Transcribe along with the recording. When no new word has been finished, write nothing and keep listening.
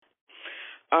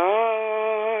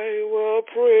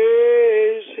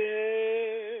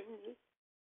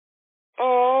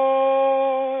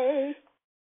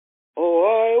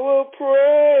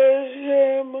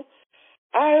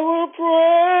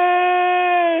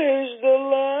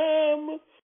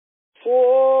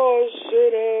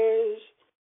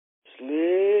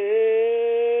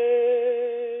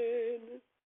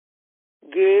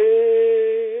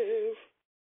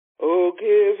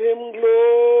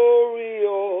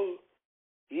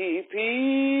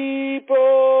people,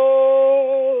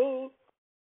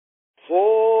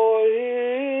 for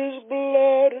his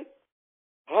blood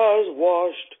has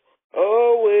washed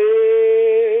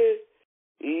away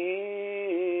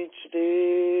each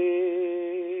stain.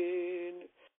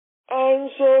 And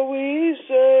so we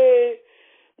say,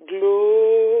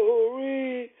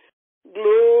 glory,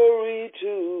 glory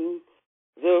to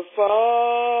the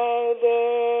Father.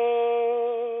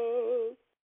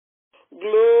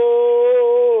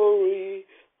 Glory,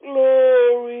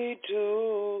 glory to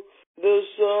the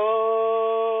Son.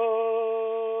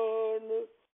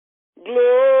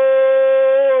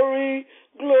 Glory,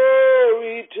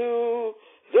 glory to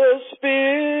the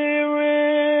Spirit.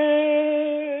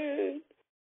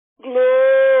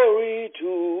 Glory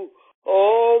to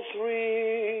all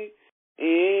three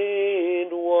in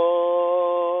one.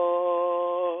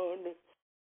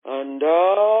 And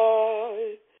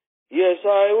yes,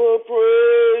 I will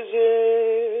praise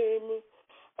him.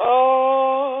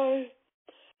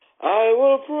 I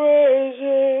will praise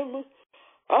him.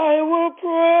 I will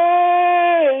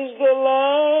praise the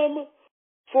Lamb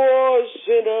for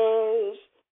sinners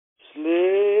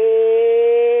slain.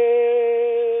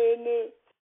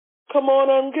 Come on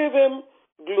and give him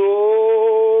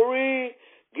glory.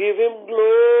 Give him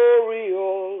glory,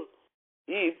 all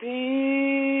ye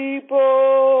people.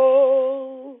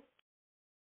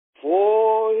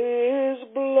 For his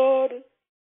blood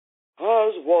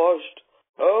has washed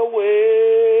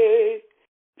away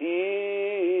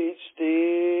each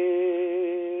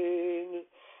stain.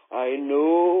 I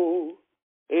know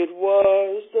it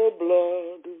was the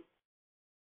blood.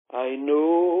 I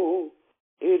know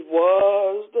it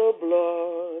was the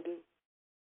blood.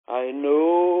 I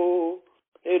know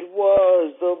it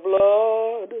was the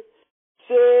blood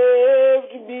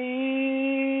saved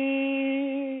me.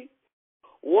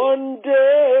 One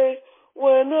day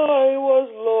when I was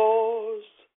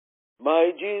lost,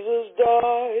 my Jesus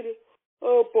died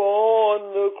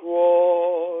upon the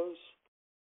cross.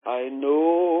 I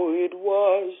know it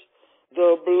was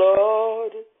the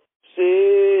blood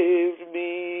saved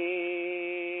me.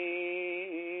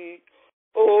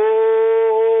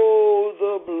 Oh,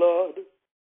 the blood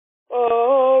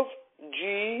of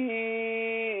Jesus.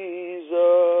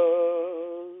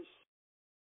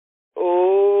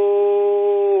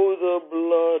 Oh, the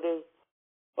blood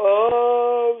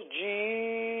of Jesus.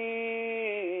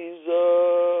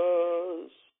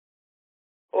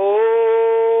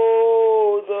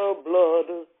 Oh, the blood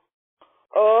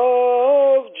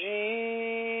of Jesus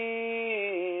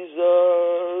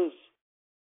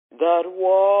that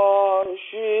washes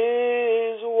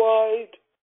white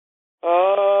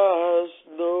as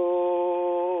snow.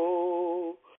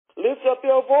 Lift up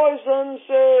your voice and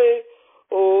say,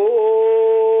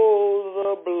 oh,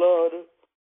 the blood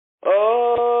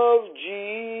of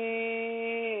Jesus.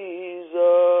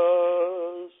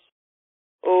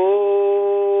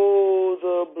 Oh,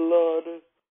 the blood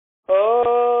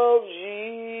of Jesus.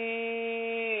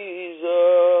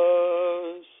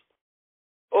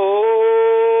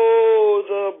 Oh,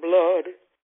 the blood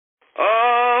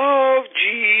of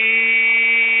Jesus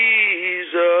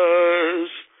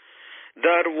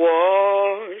that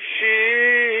washes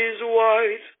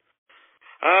white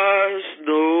as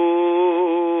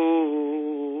snow.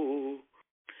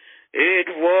 It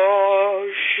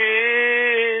washes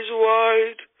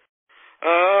white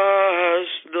as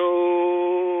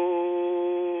snow.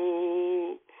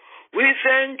 We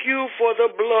thank you for the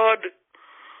blood,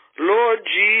 Lord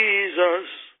Jesus,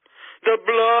 the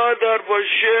blood that was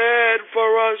shed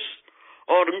for us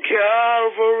on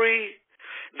Calvary,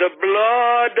 the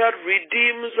blood that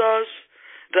redeems us,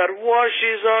 that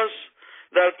washes us,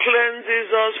 that cleanses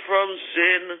us from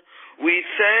sin. We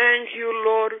thank you,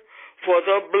 Lord, for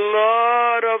the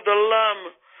blood of the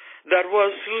Lamb that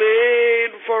was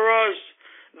slain for us,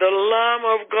 the Lamb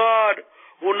of God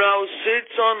who now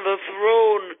sits on the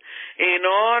throne in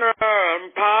honor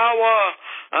and power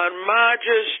and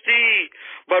majesty.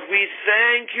 But we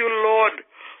thank you, Lord,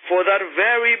 for that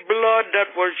very blood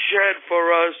that was shed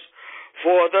for us,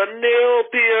 for the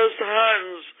nail-pierced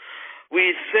hands.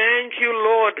 We thank you,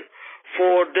 Lord,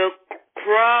 for the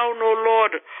crown, O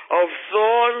Lord, of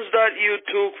thorns that you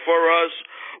took for us.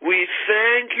 We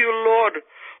thank you, Lord,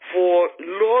 for,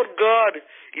 Lord God,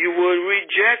 you were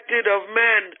rejected of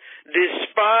men,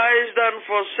 despised and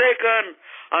forsaken,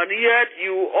 and yet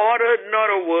you uttered not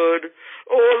a word.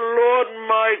 Oh Lord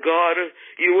my God,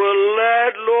 you were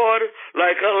led, Lord,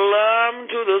 like a lamb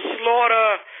to the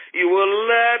slaughter. You were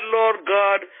led, Lord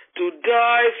God, to to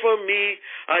die for me,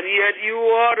 and yet you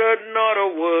uttered not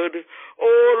a word. O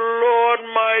Lord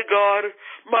my God,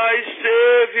 my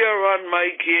Savior and my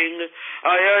King,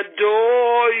 I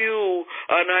adore you,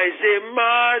 and I say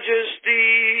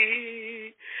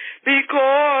majesty,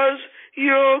 because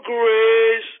your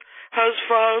grace has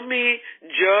found me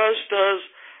just as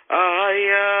I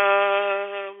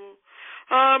am.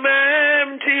 I'm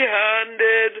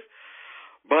empty-handed,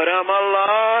 but I'm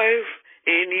alive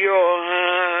in your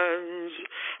hands.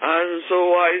 And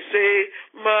so I say,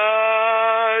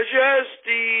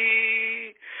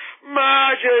 majesty,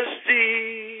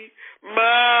 majesty,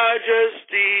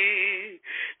 majesty,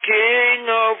 King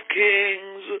of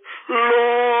kings,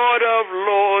 Lord of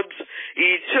lords,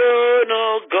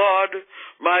 eternal God,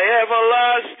 my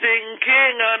everlasting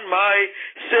King and my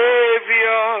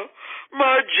Savior,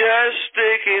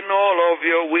 majestic in all of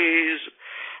your ways.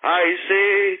 I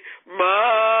say,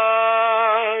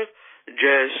 majesty.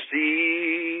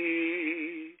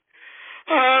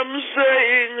 I'm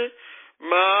saying,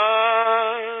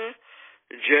 majesty.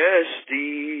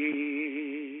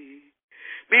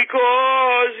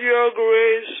 Because your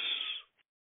grace,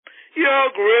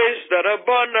 that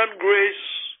abundant grace,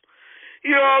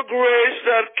 your grace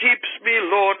that keeps me,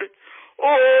 Lord,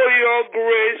 oh, your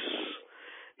grace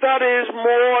that is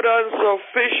more than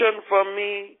sufficient for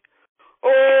me.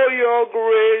 Oh, your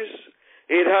grace,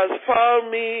 it has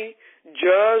found me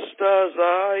just as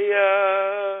I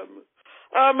am.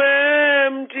 I'm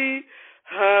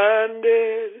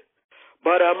empty-handed,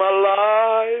 but I'm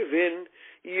alive in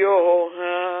your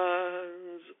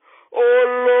hands. Oh,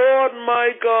 Lord,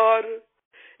 my God,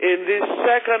 in this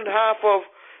second half of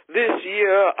this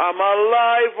year, I'm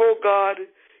alive, oh God.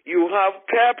 You have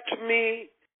kept me.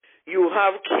 You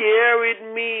have carried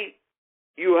me.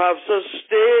 You have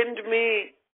sustained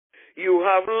me. You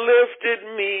have lifted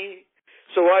me.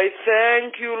 So I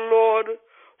thank you, Lord,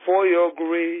 for your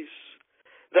grace.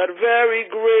 That very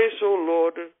grace, O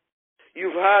Lord.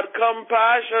 You've had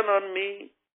compassion on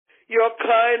me. Your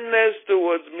kindness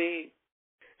towards me.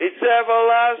 It's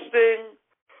everlasting,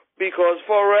 because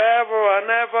forever and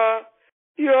ever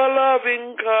your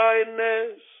loving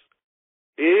kindness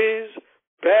is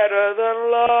better than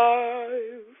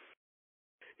life.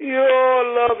 Your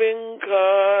loving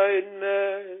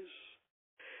kindness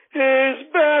is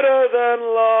better than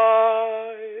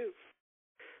life.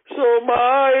 So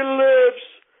my lips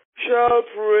shall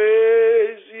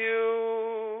praise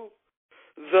you.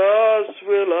 Thus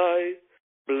will I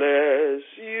bless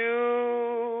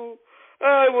you.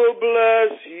 I will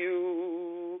bless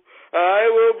you. I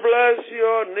will bless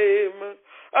your name.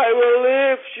 I will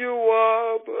lift you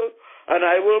up, and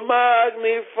I will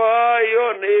magnify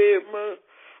your name,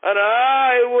 and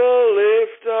I will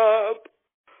lift up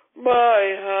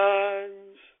my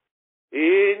hands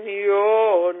in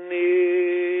your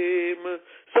name.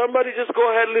 Somebody just go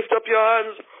ahead, lift up your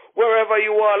hands wherever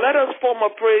you are. Let us form a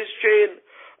praise chain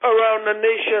around the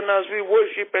nation as we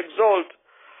worship, exalt,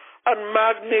 and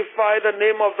magnify the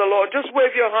name of the Lord. Just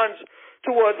wave your hands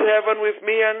towards heaven with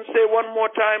me and say one more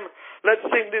time. Let's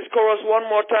sing this chorus one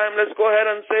more time. Let's go ahead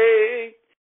and say,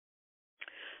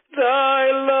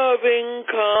 Thy loving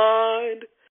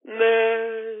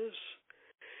kindness,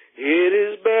 it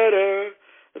is better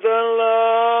than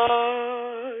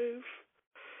life.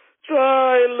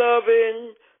 Thy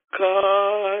loving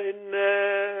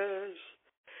kindness,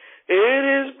 it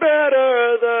is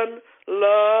better than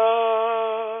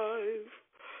life.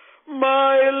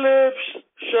 My lips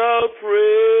shall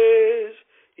praise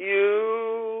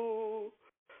you.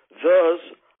 Thus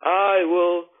I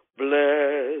will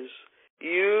bless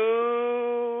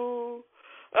you,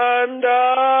 and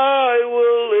I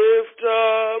will lift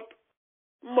up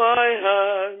my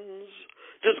hands.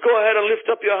 Just go ahead and lift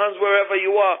up your hands wherever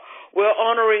you are. We're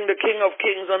honoring the King of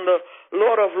Kings and the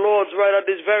Lord of Lords right at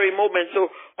this very moment. So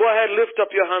go ahead, lift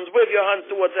up your hands, wave your hands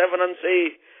towards heaven and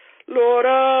say, Lord,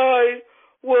 I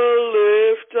will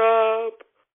lift up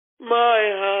my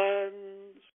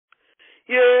hands.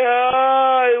 Yeah,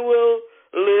 I will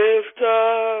lift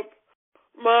up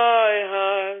my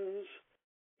hands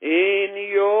in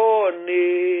your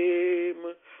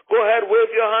name. Go ahead,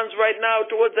 wave your hands right now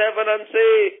towards heaven and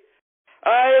say,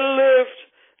 I lift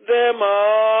them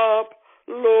up,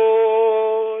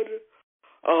 Lord,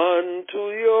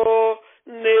 unto your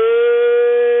name.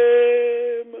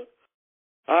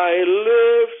 I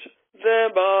lift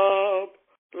them up,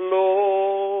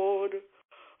 Lord,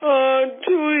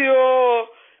 unto your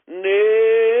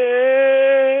name.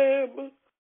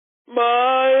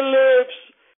 My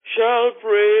lips shall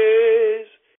praise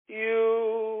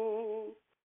you.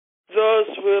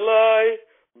 Thus will I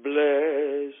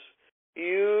bless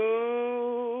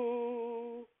you.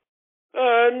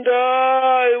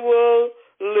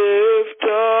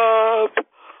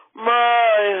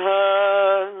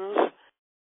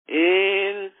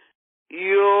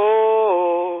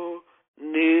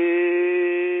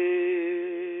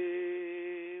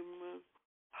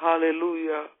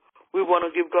 want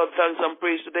to give God thanks and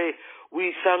praise today.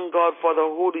 We thank God for the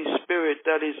Holy Spirit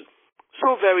that is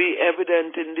so very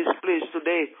evident in this place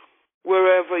today.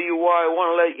 Wherever you are, I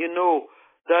want to let you know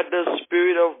that the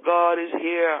Spirit of God is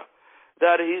here,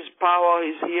 that His power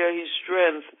is here, His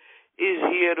strength is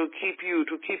here to keep you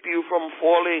from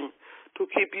falling, to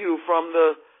keep you from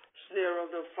the snare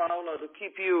of the fowler, to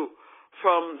keep you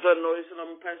from the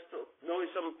noisome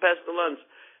pestilence.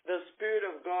 The Spirit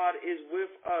of God is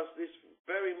with us this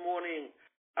very morning,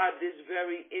 at this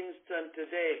very instant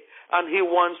today, and He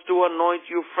wants to anoint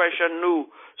you fresh and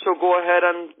new. So go ahead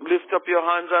and lift up your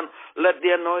hands and let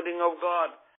the anointing of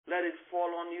God, let it fall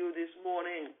on you this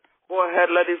morning. Go ahead,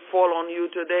 let it fall on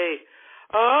you today.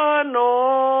 Anointing,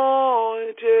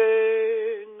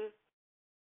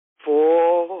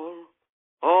 fall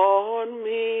on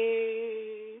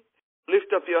me.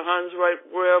 Lift up your hands right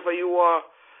wherever you are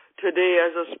today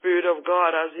as the Spirit of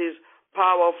God, as His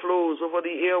power flows over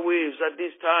the airwaves at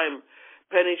this time,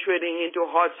 penetrating into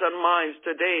hearts and minds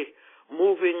today,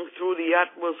 moving through the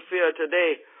atmosphere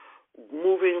today,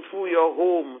 moving through your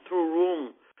home, through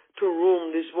room to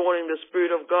room this morning. The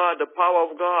Spirit of God, the power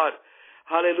of God,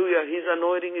 hallelujah, His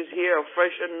anointing is here,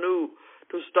 fresh and new,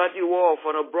 to start you off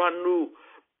on a brand new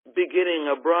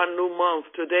beginning, a brand new month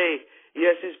today.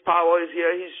 Yes, His power is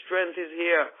here, His strength is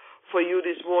here for you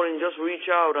this morning. Just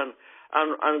reach out and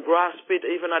grasp it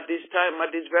even at this time,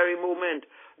 at this very moment.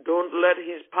 Don't let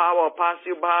His power pass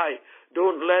you by.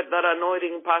 Don't let that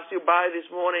anointing pass you by this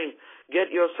morning.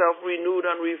 Get yourself renewed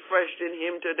and refreshed in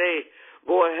Him today.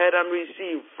 Go ahead and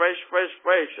receive fresh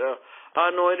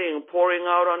anointing pouring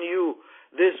out on you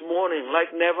this morning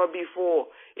like never before.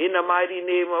 In the mighty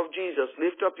name of Jesus,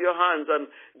 lift up your hands and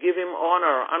give Him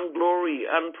honor and glory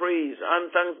and praise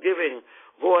and thanksgiving.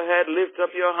 Go ahead, lift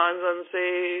up your hands and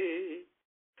say,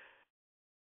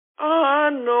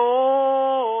 anointing,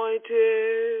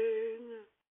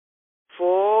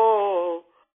 fall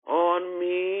on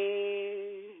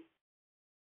me.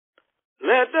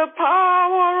 Let the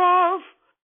power of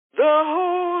the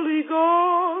Holy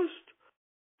Ghost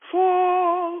fall